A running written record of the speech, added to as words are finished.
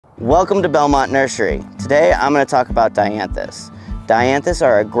Welcome to Belmont Nursery. Today I'm going to talk about Dianthus. Dianthus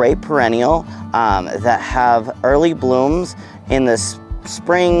are a great perennial that have early blooms in the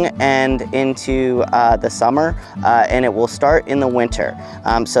spring and into the summer, and it will start in the winter.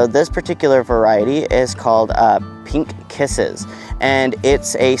 So this particular variety is called Pink Kisses, and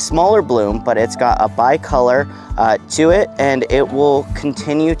it's a smaller bloom, but it's got a bicolor to it, and it will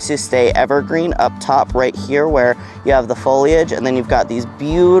continue to stay evergreen up top right here where you have the foliage, and then you've got these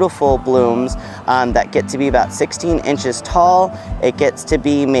beautiful blooms that get to be about 16 inches tall. It gets to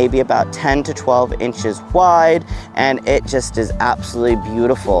be maybe about 10 to 12 inches wide, and it just is absolutely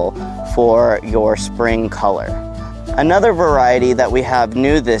beautiful for your spring color. Another variety that we have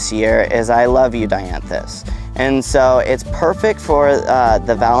new this year is I Love You Dianthus. And so it's perfect for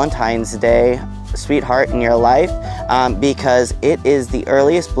the Valentine's Day sweetheart in your life because it is the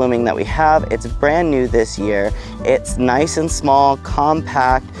earliest blooming that we have. It's brand new this year. It's nice and small,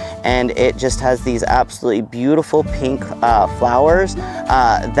 compact, and it just has these absolutely beautiful pink flowers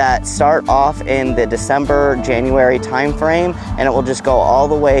that start off in the December-January time frame, and it will just go all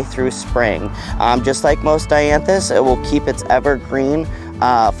the way through spring. Just like most Dianthus, it will keep its evergreen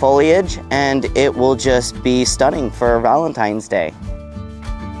foliage, and it will just be stunning for Valentine's Day.